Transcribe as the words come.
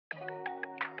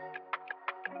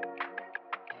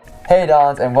Hey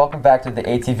Dons, and welcome back to the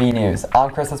ATV News. I'm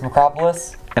Christos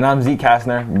Macropolis. And I'm Zeke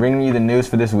Kastner, bringing you the news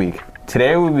for this week.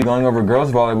 Today we'll be going over girls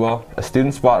volleyball, a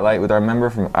student spotlight with our member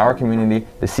from our community,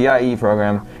 the CIEE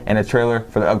program, and a trailer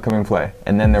for the upcoming play,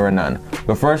 and then there were none.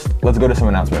 But first, let's go to some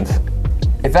announcements.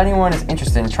 If anyone is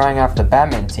interested in trying out for the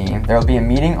badminton team, there will be a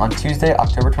meeting on Tuesday,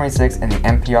 October 26th in the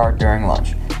NPR during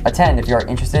lunch. Attend if you are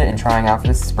interested in trying out for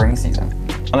this spring season.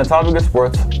 On the topic of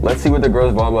sports, let's see what the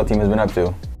girls volleyball team has been up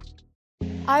to.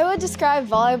 I would describe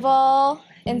volleyball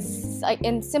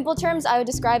in simple terms. I would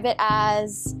describe it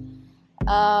as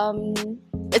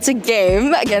it's a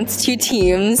game against two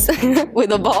teams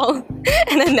with a ball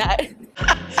and a net.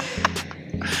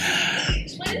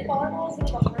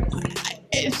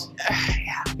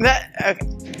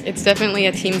 It's definitely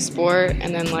a team sport,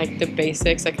 and then like the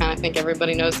basics, I kind of think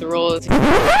everybody knows the rules.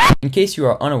 In case you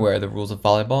are unaware of the rules of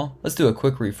volleyball, let's do a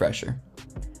quick refresher.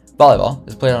 Volleyball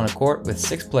is played on a court with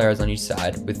 6 players on each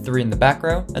side, with 3 in the back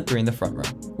row and 3 in the front row,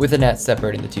 with a net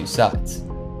separating the 2 sides.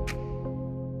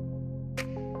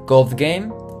 Goal of the game: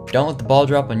 don't let the ball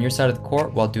drop on your side of the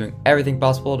court while doing everything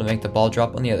possible to make the ball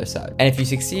drop on the other side. And if you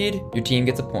succeed, your team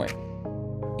gets a point.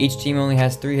 Each team only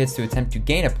has 3 hits to attempt to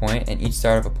gain a point, and each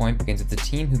start of a point begins with the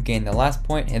team who gained the last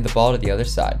point and hit the ball to the other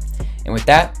side. And with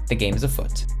that, the game is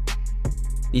afoot.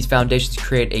 These foundations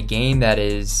create a game that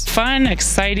is fun,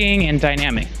 exciting, and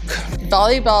dynamic.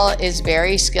 Volleyball is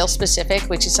very skill specific,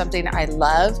 which is something I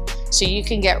love. So you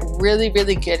can get really,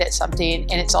 really good at something,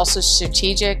 and it's also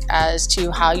strategic as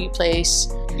to how you place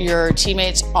your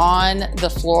teammates on the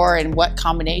floor and what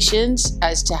combinations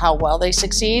as to how well they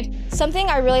succeed. Something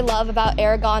I really love about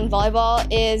Aragon volleyball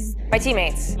is my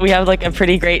teammates. We have like a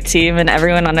pretty great team, and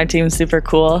everyone on our team is super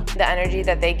cool. The energy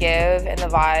that they give and the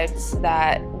vibes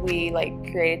that we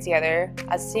created together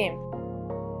as a team.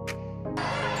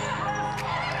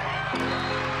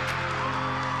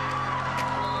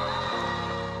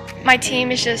 My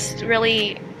team is just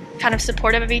really kind of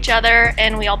supportive of each other,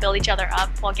 and we all build each other up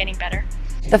while getting better.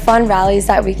 The fun rallies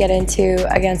that we get into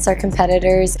against our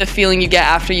competitors. The feeling you get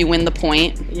after you win the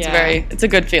point, it's a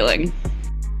good feeling.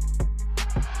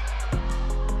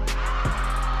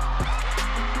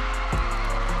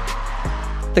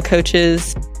 The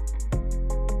coaches,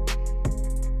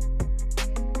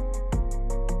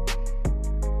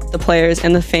 the players,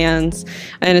 and the fans,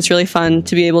 and it's really fun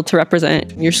to be able to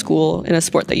represent your school in a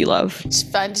sport that you love. It's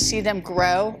fun to see them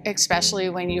grow, especially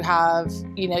when you have,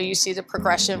 you see the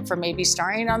progression from maybe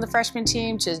starting on the freshman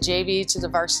team to JV to the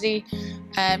varsity,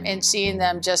 and seeing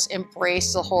them just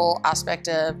embrace the whole aspect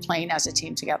of playing as a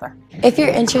team together. If you're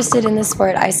interested in the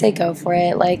sport, I say go for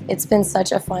it. It's been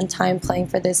such a fun time playing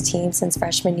for this team since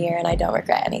freshman year, and I don't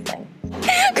regret anything.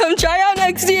 Come try out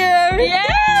next year!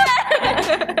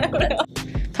 Yeah!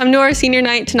 Come to our senior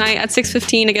night tonight at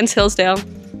 6:15 against Hillsdale.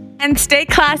 And stay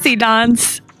classy,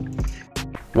 Dons.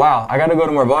 Wow, I gotta go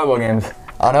to more volleyball games.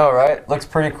 I know, right? Looks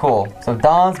pretty cool. So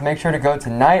Dons, make sure to go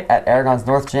tonight at Aragon's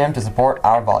North Gym to support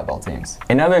our volleyball teams.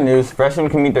 In other news, freshmen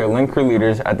can meet their link crew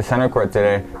leaders at the center court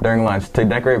today during lunch to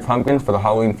decorate pumpkins for the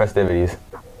Halloween festivities.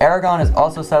 Aragon is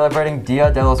also celebrating Dia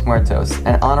de los Muertos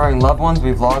and honoring loved ones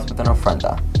we've lost with an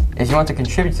ofrenda. If you want to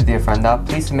contribute to the ofrenda,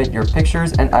 please submit your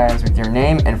pictures and items with your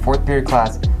name and 4th period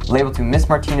class labeled to Miss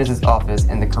Martinez's office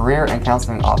in the Career and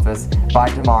Counseling office by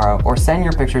tomorrow, or send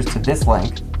your pictures to this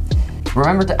link.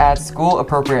 Remember to add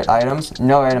school-appropriate items,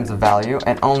 no items of value,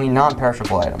 and only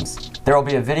non-perishable items. There will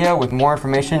be a video with more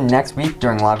information next week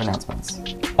during live announcements.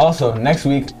 Also, next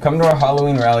week, come to our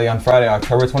Halloween rally on Friday,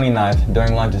 October 29th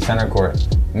during lunch at Center Court.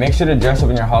 Make sure to dress up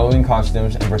in your Halloween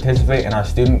costumes and participate in our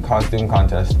student costume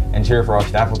contest and cheer for our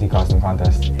faculty costume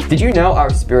contest. Did you know our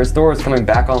Spirit Store is coming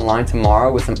back online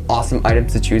tomorrow with some awesome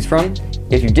items to choose from?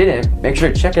 If you didn't, make sure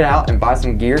to check it out and buy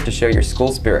some gear to show your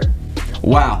school spirit.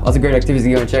 Wow, that's a great activity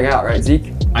to go and check out, right,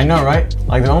 Zeke? I know, right?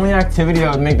 The only activity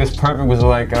that would make this perfect was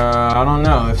I don't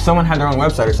know, if someone had their own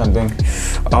website or something.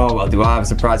 Oh, well, do I have a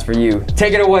surprise for you.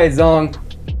 Take it away, Zong.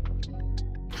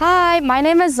 Hi, my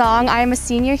name is Zong. I am a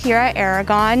senior here at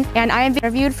Aragon, and I am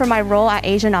interviewed for my role at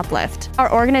Asian Uplift.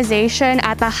 Our organization,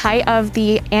 at the height of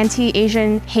the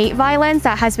anti-Asian hate violence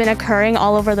that has been occurring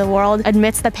all over the world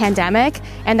amidst the pandemic,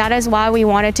 and that is why we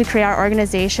wanted to create our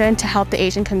organization to help the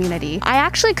Asian community. I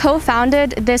actually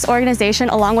co-founded this organization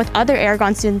along with other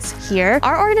Aragon students here.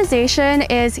 Our organization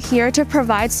is here to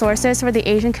provide sources for the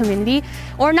Asian community,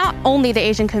 or not only the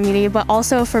Asian community, but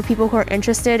also for people who are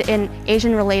interested in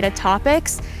Asian-related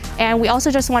topics. And we also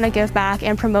just want to give back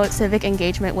and promote civic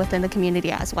engagement within the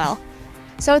community as well.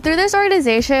 So through this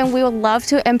organization, we would love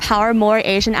to empower more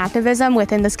Asian activism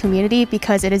within this community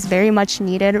because it is very much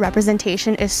needed.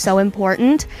 Representation is so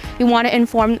important. We want to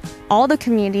inform all the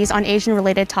communities on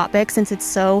Asian-related topics since it's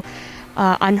so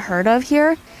unheard of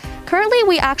here. Currently,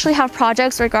 we actually have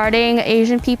projects regarding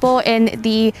Asian people in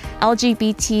the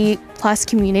LGBT+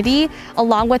 community,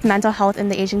 along with mental health in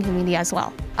the Asian community as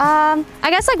well.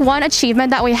 I guess like one achievement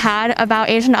that we had about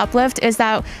Asian Uplift is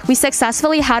that we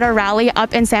successfully had a rally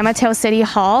up in San Mateo City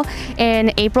Hall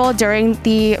in April during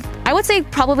I would say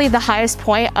probably the highest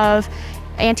point of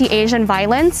anti-Asian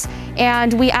violence.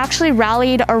 And we actually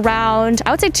rallied around,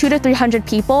 I would say 200 to 300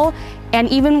 people, and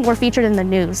even were featured in the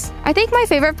news. I think my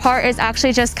favorite part is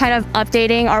actually just kind of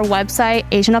updating our website,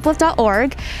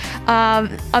 asianuplift.org,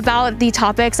 about the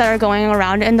topics that are going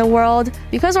around in the world.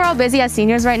 Because we're all busy as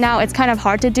seniors right now, it's kind of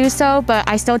hard to do so, but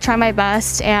I still try my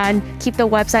best and keep the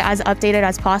website as updated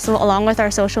as possible, along with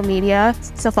our social media.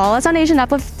 So follow us on Asian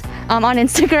Uplift on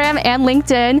Instagram and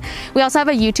LinkedIn. We also have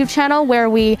a YouTube channel where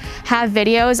we have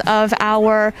videos of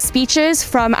our speeches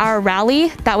from our rally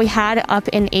that we had up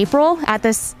in April at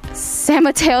this San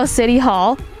Mateo City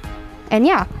Hall. And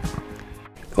yeah.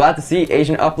 Glad to see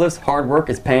Asian Uplift's hard work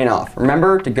is paying off.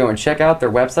 Remember to go and check out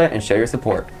their website and show your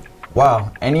support.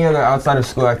 Wow, any other outside of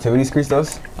school activities,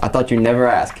 Christos? I thought you'd never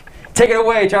ask. Take it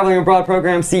away, Traveling Abroad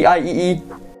Program,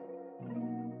 CIEE.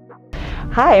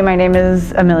 Hi, my name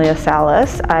is Amelia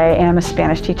Salas. I am a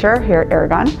Spanish teacher here at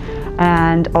Aragon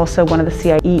and also one of the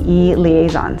CIEE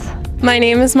liaisons. My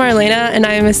name is Marlena and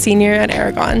I am a senior at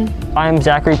Aragon. I'm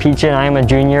Zachary Peach and I am a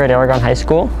junior at Aragon High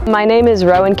School. My name is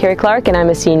Rowan Carey Clark and I'm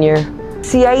a senior.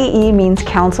 CIEE means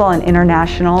Council on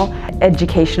International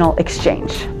Educational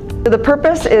Exchange. The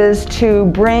purpose is to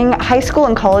bring high school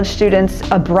and college students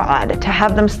abroad, to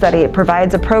have them study. It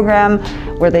provides a program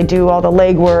where they do all the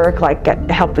legwork, like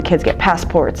help the kids get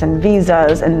passports and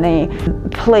visas, and they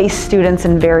place students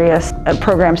in various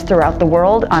programs throughout the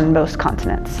world on most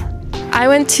continents. I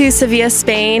went to Sevilla,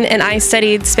 Spain, and I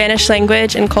studied Spanish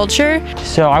language and culture.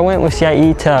 So I went with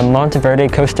CIEE to Monteverde,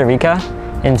 Costa Rica,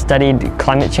 and studied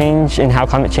climate change and how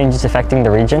climate change is affecting the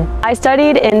region. I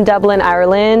studied in Dublin,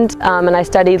 Ireland, and I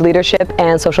studied leadership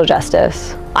and social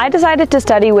justice. I decided to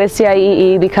study with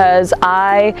CIEE because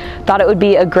I thought it would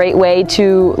be a great way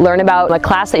to learn about a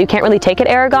class that you can't really take at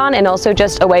Aragon, and also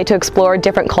just a way to explore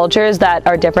different cultures that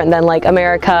are different than like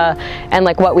America and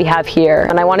like what we have here.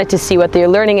 And I wanted to see what the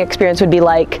learning experience would be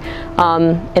like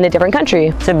in a different country.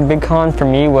 The big con for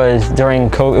me was during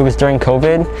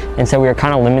COVID, and so we were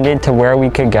kind of limited to where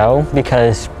we could go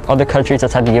because other countries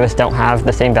outside the US don't have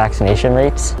the same vaccination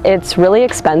rates. It's really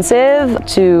expensive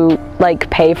to like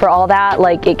pay for all that.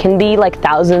 Like it can be like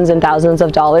thousands and thousands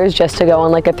of dollars just to go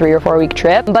on like a 3 or 4 week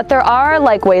trip. But there are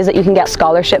like ways that you can get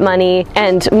scholarship money,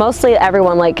 and mostly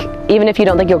everyone, like even if you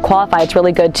don't think you'll qualify, it's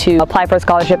really good to apply for a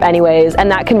scholarship anyways,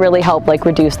 and that can really help like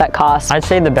reduce that cost. I'd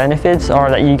say the benefits are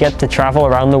that you get to travel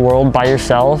around the world by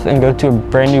yourself and go to a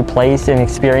brand new place and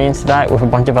experience that with a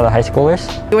bunch of other high schoolers.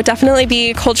 It would definitely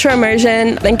be cultural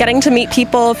immersion and getting to meet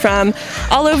people from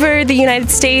all over the United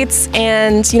States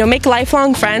and make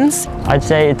lifelong friends. I'd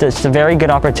say it's a very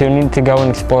good opportunity to go and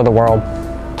explore the world.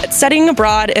 Studying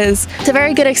abroad is a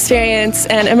very good experience,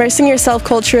 and immersing yourself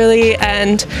culturally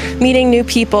and meeting new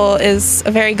people is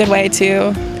a very good way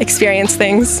to experience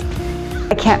things.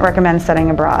 I can't recommend studying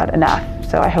abroad enough,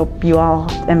 so I hope you all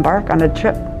embark on a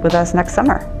trip with us next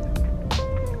summer.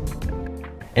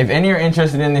 If any are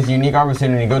interested in this unique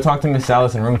opportunity, go talk to Ms.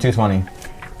 Salas in room 220.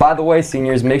 By the way,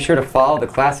 seniors, make sure to follow the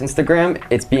class Instagram.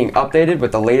 It's being updated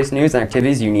with the latest news and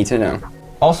activities you need to know.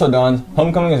 Also, Dons,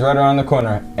 homecoming is right around the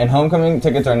corner, and homecoming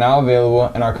tickets are now available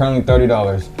and are currently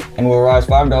 $30, and will rise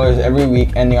 $5 every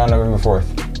week ending on November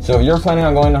 4th. So if you're planning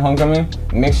on going to homecoming,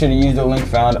 make sure to use the link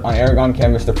found on Aragon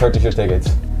campus to purchase your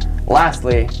tickets.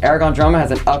 Lastly, Aragon Drama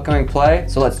has an upcoming play,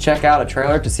 so let's check out a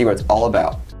trailer to see what it's all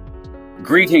about.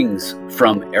 Greetings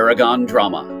from Aragon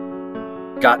Drama.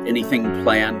 Got anything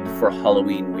planned for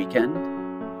Halloween weekend?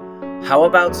 How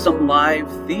about some live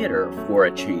theater for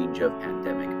a change of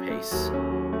pandemic pace?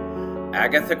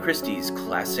 Agatha Christie's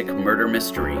classic murder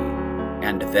mystery,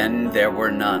 And Then There Were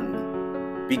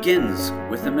None, begins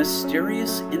with a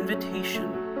mysterious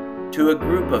invitation to a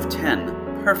group of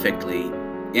 10 perfectly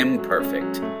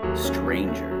imperfect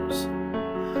strangers.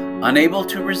 Unable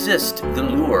to resist the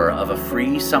lure of a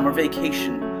free summer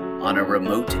vacation on a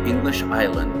remote English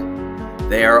island,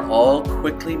 they are all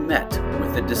quickly met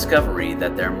with the discovery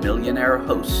that their millionaire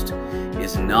host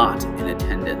is not in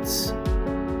attendance,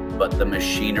 but the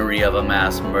machinery of a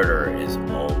mass murder is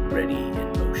already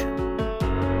in motion.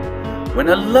 When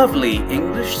a lovely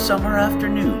English summer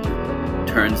afternoon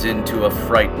turns into a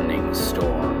frightening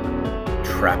storm,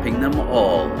 trapping them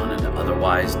all on an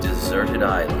otherwise deserted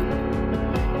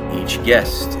island. Each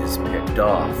guest is picked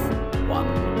off,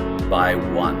 one by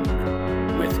one,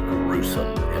 with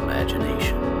gruesome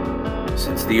imagination.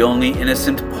 Since the only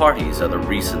innocent parties are the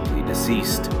recently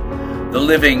deceased, the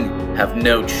living have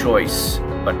no choice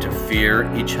but to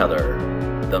fear each other,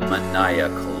 the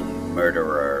maniacal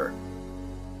murderer.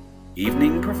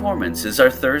 Evening performances are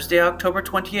Thursday, October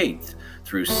 28th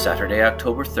through Saturday,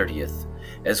 October 30th,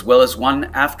 as well as one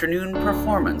afternoon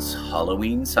performance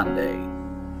Halloween Sunday.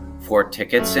 For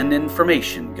tickets and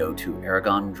information, go to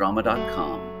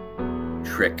aragondrama.com.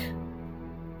 Trick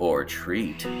or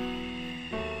treat.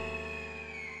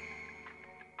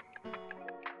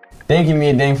 Thank you,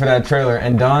 Mia Deng, for that trailer.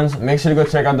 And Dons, make sure to go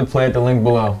check out the play at the link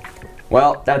below.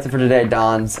 Well, that's it for today,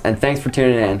 Dons, and thanks for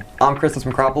tuning in. I'm Christos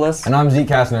Macropolis. And I'm Zeke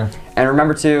Kastner. And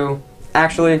remember to,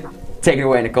 actually, take it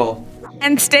away, Nicole.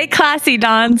 And stay classy,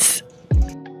 Dons.